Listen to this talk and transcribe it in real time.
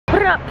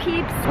up,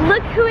 peeps? Look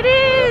who it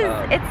is!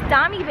 It's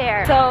Dami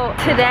Bear. So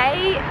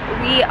today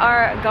we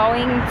are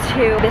going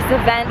to this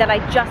event that I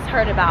just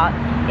heard about.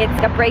 It's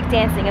a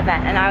breakdancing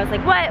event, and I was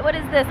like, what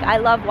is this? I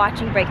love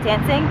watching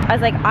breakdancing. I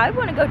was like, I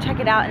want to go check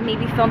it out and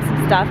maybe film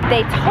some stuff.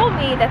 They told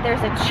me that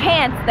there's a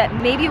chance that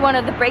maybe one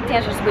of the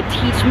breakdancers would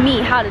teach me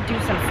how to do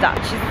some stuff,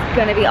 which is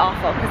gonna be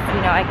awful because,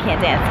 you know, I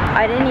can't dance.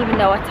 I didn't even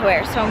know what to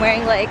wear, so I'm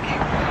wearing like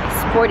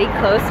sporty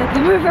clothes so I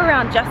can move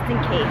around just in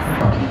case.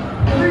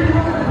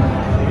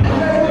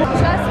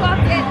 Just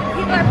walked in.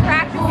 People are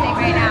practicing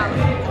right now.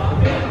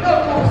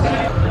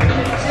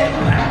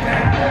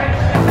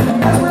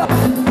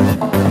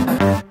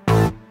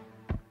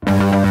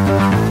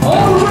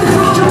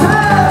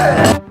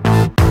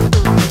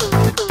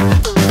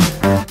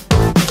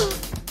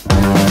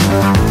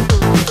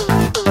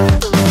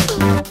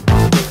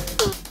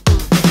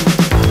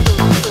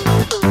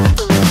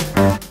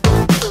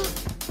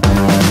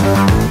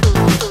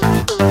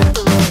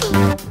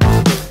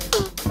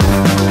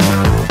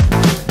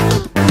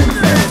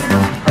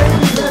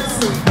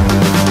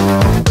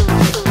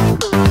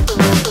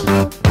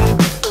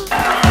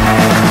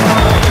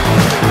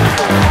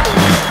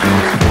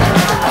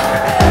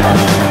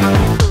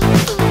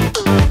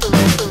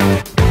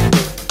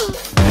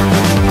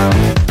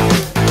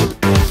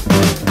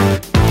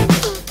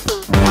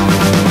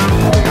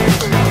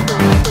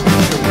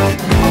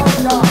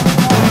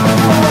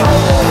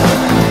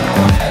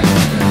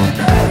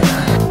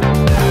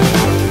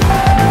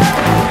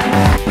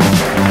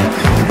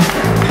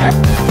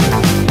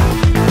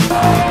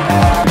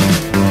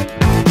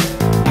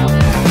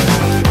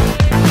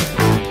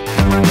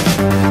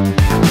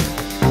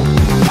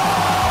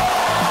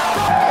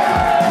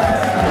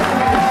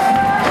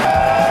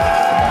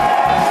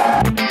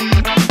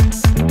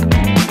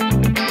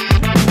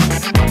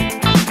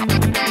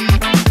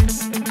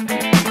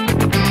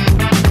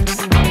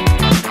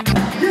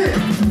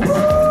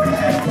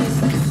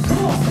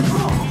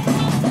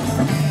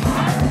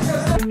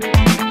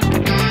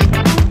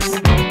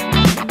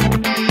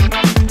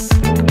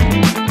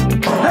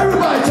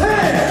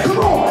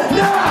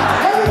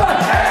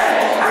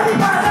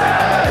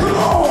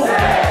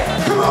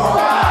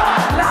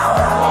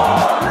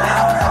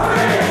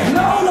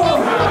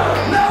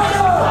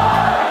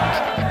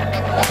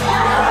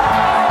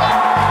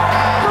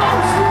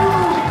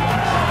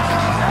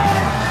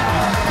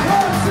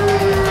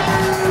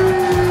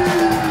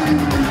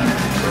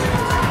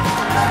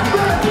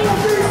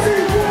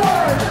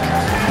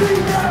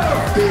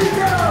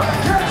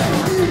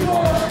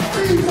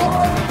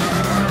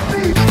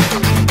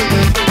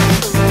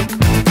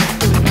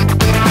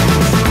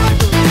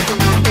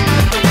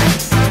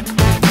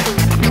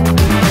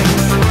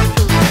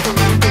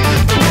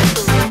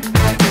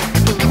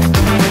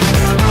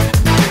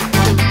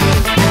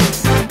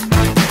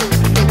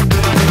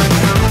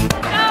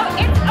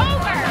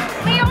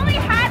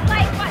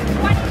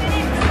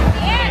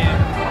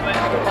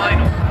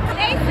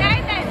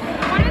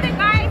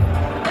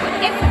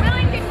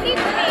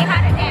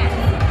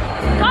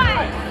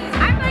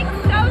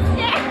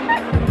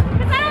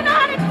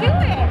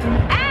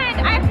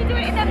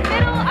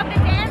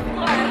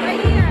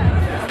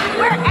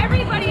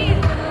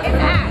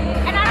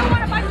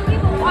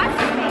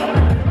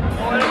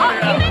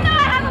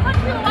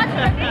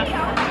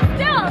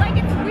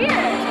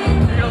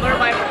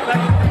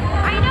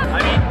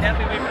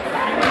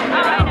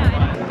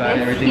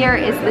 Here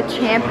is the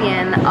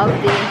champion of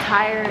the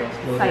entire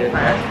cipher.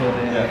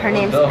 Her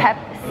name's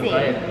Pepsi.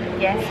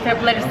 Yes,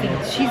 letter C.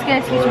 She's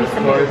gonna teach me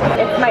some moves.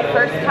 It's my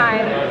first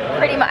time,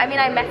 pretty much. I mean,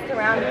 I messed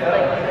around,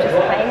 like just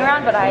playing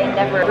around, but I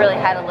never really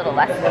had a little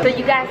lesson. So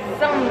you got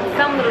some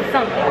little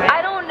something, right?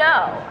 I don't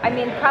know. I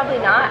mean, probably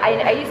not.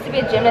 I used to be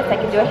a gymnast. I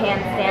could do a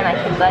handstand. I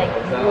could like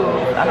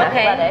move. I'm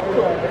athletic.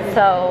 Cool.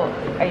 So,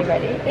 are you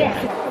ready? Yeah.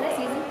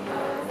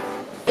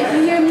 If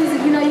you hear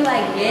music, you know you're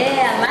like,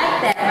 yeah, I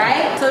like that,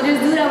 right? So just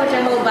do that with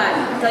your whole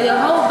body. So your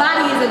whole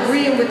body is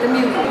agreeing with the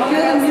music. You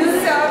feel the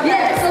music?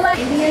 Yeah, so like,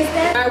 in the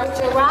instant, with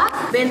your rock,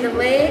 bend the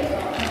leg,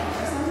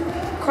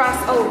 cross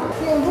over. I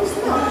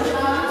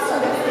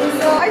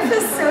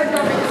feel so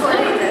dumb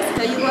recording this.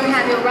 So you're gonna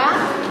have your rock,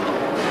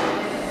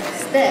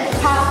 step,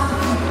 pop,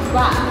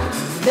 rock.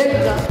 There you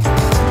go.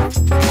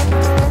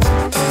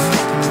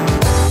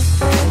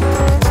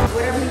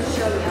 Whatever you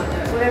show me out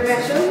there. Whatever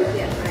I show you?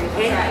 Yeah, right.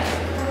 Okay. Right.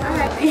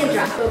 Pin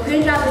drop. So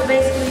pin drop is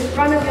basically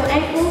front of your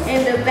ankle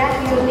and the back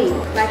of your knee.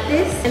 Like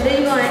this. And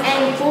then you're going to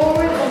aim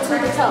forward onto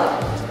the toe.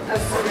 Oh, so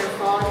you're going to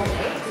fall on your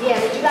leg?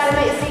 Yeah, but you got to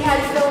see how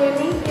you feel on your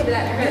knee? Yeah, but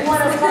that hurts. You want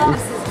to fall?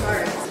 This is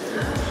hard.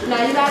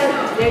 Now you got to,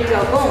 there you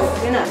go. Boom.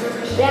 Chin up.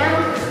 Down.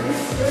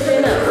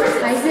 Chin up.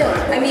 How you feel?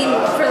 I mean,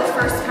 for the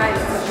first time,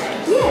 it's okay.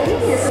 Yeah,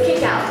 it is.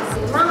 Kick out.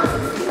 Mom.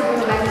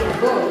 Boom. Back in.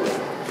 Boom.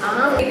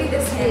 Maybe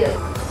this is.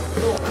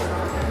 Boom.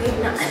 Maybe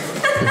not.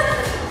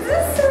 This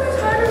is so much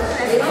harder.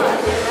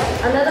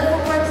 Another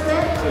footwork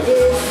step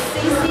is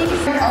CC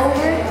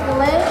over the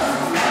leg.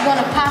 You're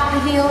gonna pop the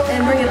heel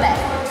and bring it back.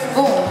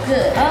 Boom,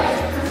 good. Up,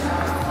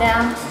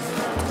 down,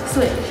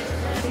 switch.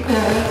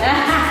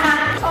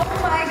 Oh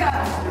my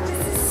god,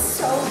 this is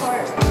so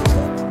hard.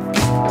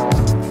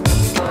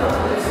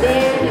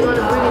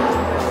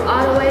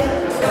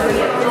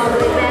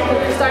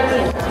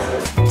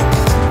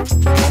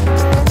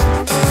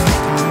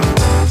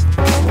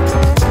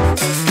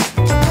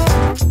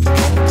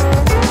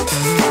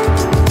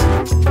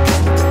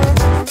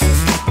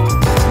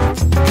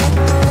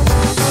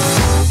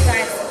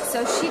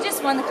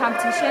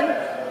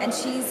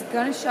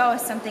 gonna show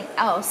us something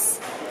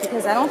else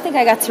because I don't think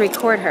I got to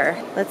record her.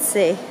 Let's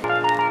see.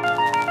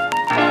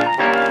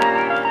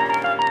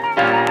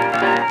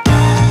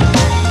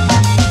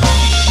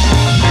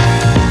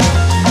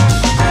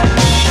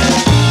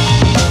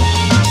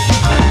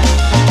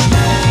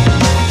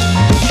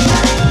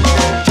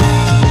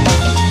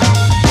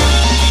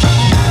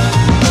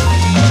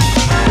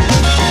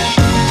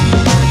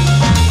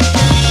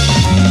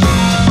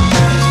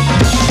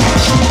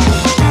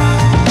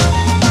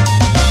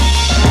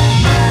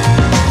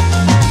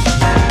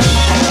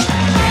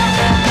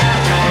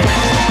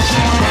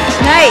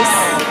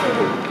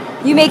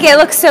 You make it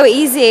look so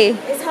easy.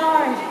 It's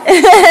hard.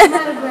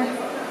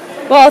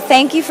 Well,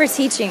 thank you for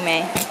teaching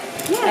me.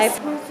 Yes.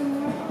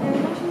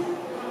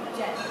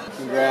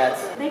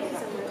 Congrats. Thank you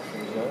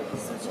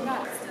so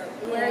much.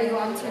 Where are you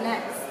on to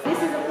next? This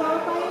is a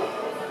qualifier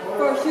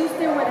for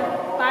Houston where the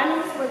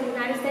finals for the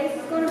United States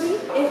is going to be.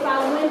 If I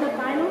win the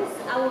finals,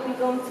 I will be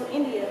going to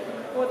India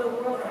for the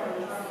World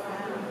Finals.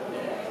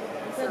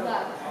 Good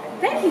luck.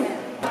 Thank you.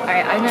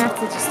 Alright, I'm gonna have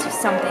to just do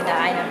something that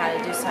I know how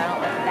to do so I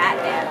don't look that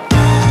bad.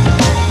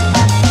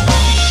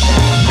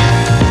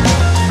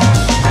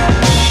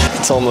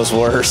 It's almost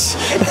worse.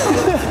 It's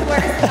almost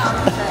worse than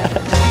opposite.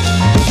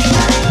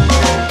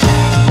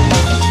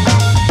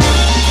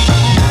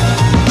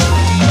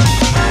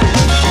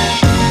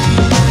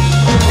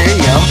 There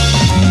you go.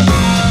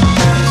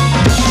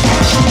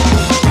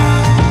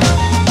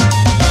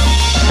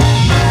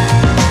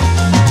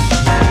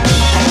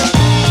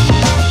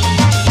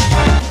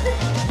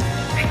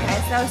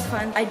 Guys, that was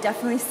fun. I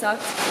definitely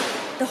sucked.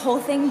 The whole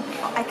thing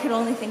I could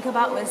only think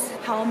about was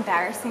how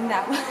embarrassing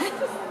that was.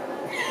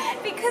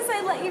 Because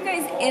I let you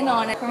guys in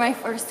on it for my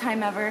first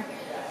time ever.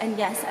 And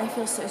yes, I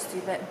feel so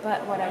stupid,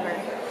 but whatever.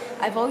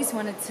 I've always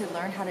wanted to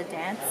learn how to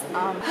dance.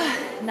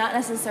 Not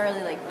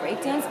necessarily like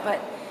break dance, but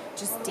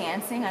just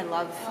dancing. I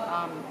love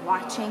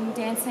watching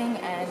dancing,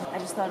 and I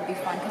just thought it'd be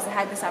fun because I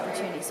had this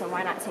opportunity, so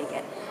why not take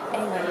it?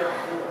 Anyway,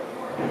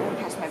 I'm gonna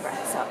catch my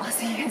breath, so I'll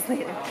see you guys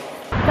later.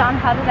 Don,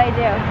 how did I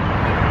do?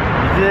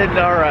 You did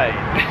all right.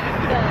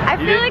 I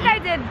feel like I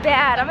did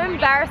bad. I'm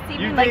embarrassed to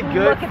even like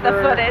look at the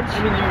footage.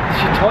 I mean,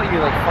 she taught you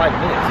like 5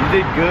 minutes. You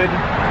did good.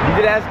 You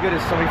did as good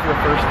as somebody for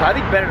the first time. I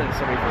think better than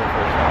somebody for the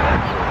first time,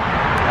 actually.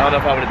 I don't know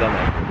if I would have done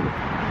that.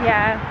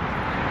 Yeah,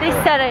 they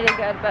said I did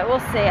good, but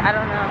we'll see. I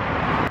don't know.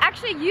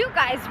 Actually, you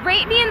guys,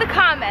 rate me in the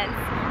comments.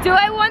 Do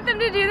I want them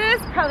to do this?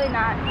 Probably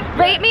not.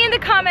 Rate me in the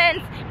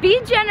comments.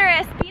 Be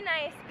generous. Be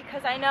nice,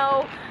 because I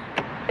know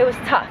it was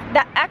tough.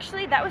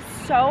 That was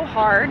so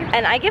hard,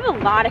 and I give a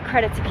lot of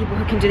credit to people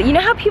who can do that. You know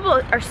how people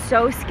are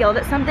so skilled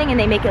at something and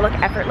they make it look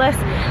effortless?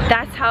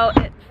 That's how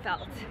it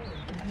felt.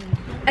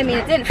 I mean,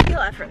 it didn't feel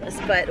effortless,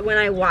 but when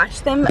I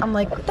watched them, I'm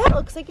like, that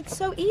looks like it's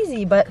so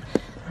easy, but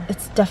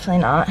it's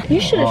definitely not. You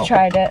should have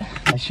tried it.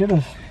 I should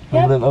have.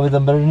 Yep. I would have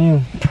done better than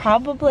you.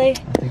 Probably.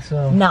 I think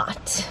so.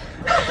 Not.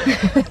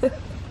 So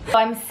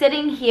I'm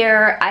sitting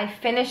here, I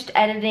finished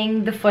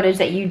editing the footage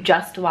that you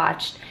just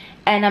watched,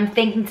 and I'm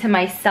thinking to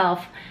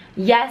myself,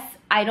 yes,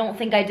 I don't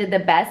think I did the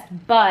best,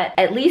 but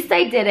at least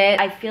I did it.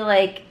 I feel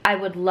like I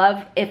would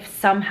love if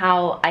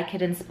somehow I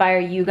could inspire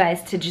you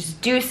guys to just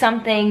do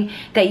something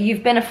that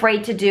you've been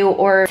afraid to do,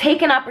 or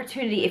take an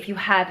opportunity if you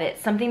have it.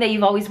 Something that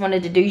you've always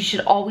wanted to do. You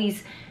should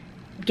always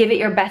give it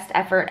your best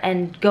effort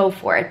and go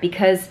for it,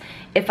 because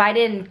if I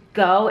didn't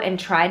go and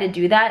try to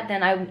do that,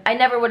 then I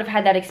never would have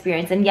had that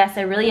experience. And yes,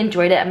 I really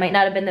enjoyed it. It might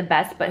not have been the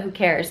best, but who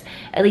cares?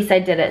 At least I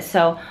did it.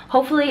 So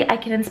hopefully I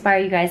can inspire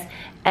you guys.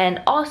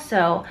 And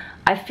also,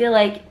 I feel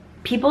like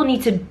people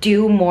need to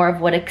do more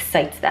of what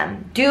excites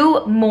them.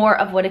 Do more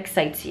of what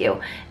excites you.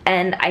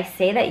 And I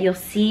say that, you'll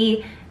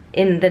see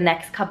in the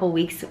next couple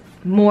weeks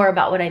more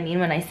about what I mean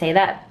when I say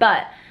that.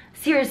 But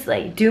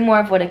seriously, do more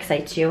of what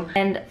excites you.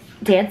 And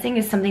dancing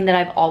is something that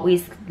I've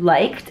always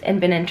liked and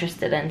been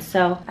interested in,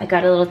 so I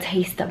got a little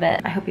taste of it.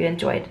 I hope you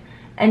enjoyed.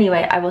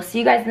 Anyway, I will see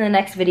you guys in the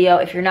next video.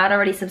 If you're not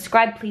already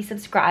subscribed, please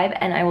subscribe,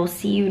 and I will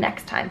see you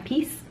next time.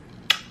 Peace.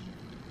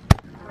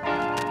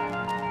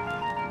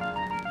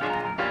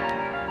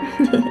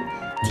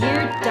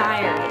 Dear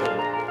Diary,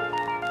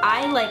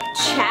 I like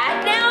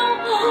chat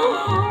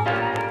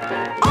now?